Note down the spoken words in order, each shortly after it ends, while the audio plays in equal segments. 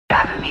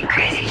Driving me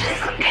crazy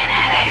just looking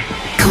at it.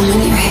 Combing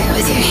your hair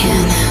with your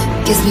hand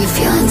gives me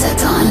feelings I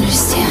don't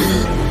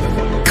understand.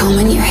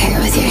 Combing your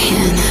hair with your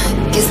hand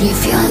gives me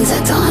feelings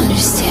I don't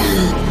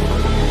understand.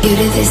 You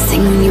do this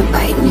thing when you're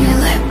biting your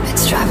lip.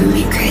 It's driving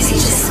me crazy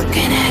just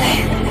looking at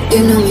it.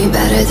 You know me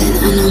better than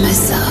I know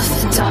myself.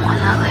 I don't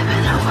wanna live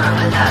in a world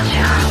without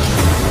you.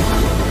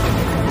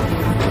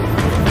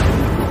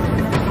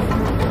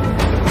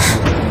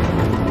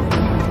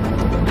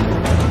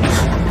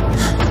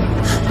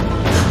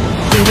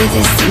 You do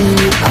this thing when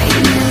you're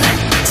biting your lip.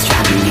 It's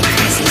driving me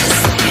crazy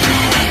just looking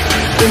at it.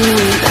 You know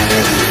me better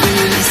than I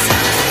know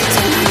myself. I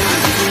don't wanna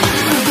live in a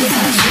world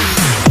without you.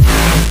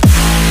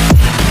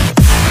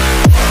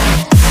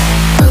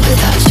 World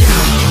without you.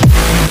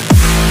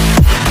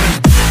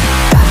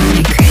 Driving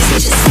me crazy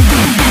just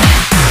looking at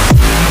it.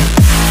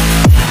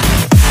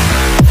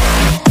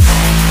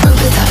 World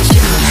without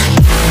you.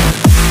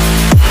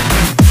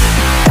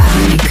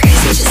 Driving me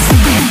crazy just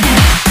looking at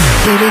it.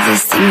 You do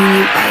this thing when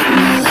you're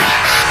biting your lip.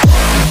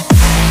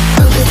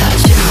 Without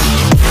you,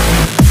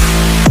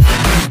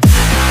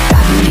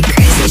 driving me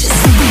crazy just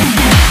looking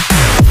at it.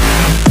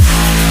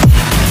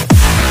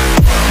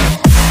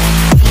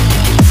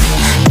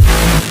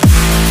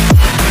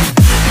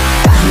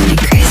 Driving me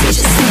crazy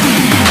just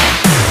looking at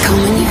it.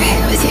 Combing your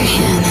hair with your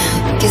hand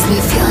gives me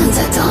feelings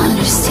I don't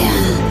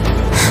understand.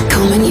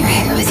 Combing your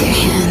hair with your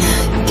hand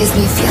gives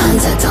me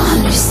feelings I don't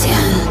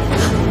understand.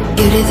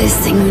 You do this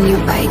thing when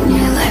you're biting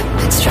your lip.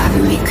 It's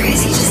driving me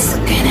crazy just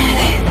looking at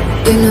it.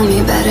 You know me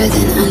better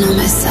than I know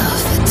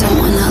myself. I don't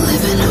wanna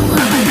live in a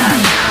world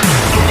without you.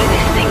 You do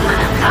this thing when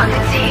I'm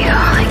talking to you,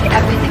 like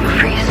everything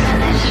freezes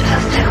and it just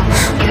does too.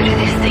 You do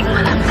this thing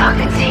when I'm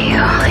talking to you,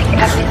 like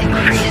everything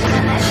freezes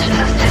and it just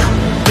does too.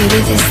 You do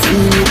this thing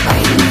when you're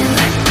biting your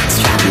lip. It's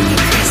driving me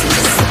crazy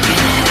just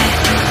looking at it.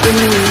 You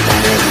know me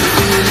better than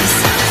I know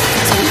myself.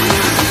 I don't wanna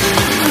live in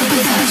a world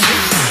without you.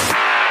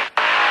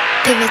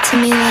 Give it to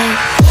me like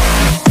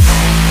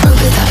world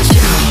without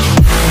you.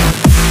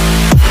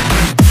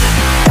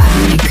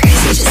 Driving me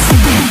crazy just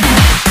looking at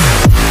it.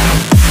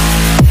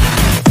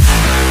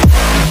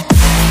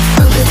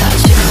 World without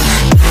you.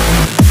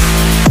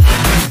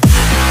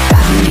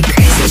 Driving me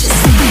crazy just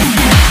looking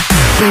at it.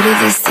 You do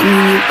this thing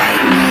when you're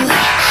biting your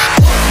lip.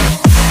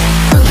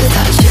 World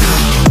without you.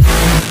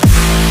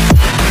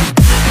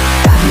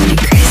 Driving me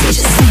crazy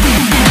just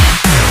looking at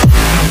it.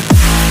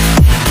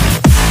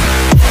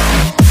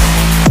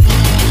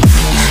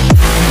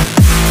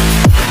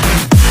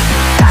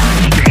 Driving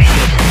me crazy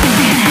just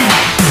looking at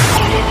it.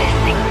 You do this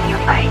thing when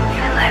you're biting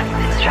your lip.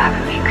 It's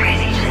driving me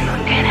crazy just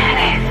looking at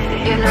it.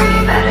 You know me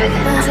better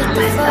than I know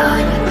myself.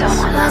 I don't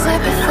wanna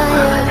live in a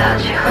world without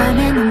you.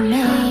 Burning in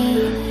me.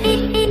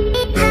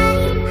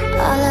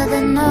 All of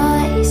the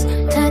noise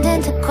turned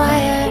into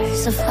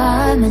choirs of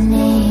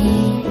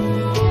harmony.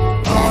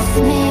 Left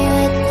me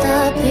with the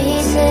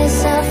pieces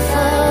of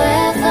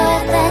forever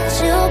that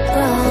you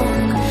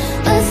broke.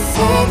 But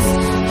since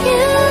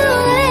you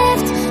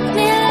left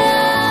me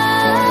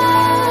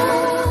alone,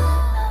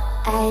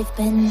 I've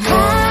been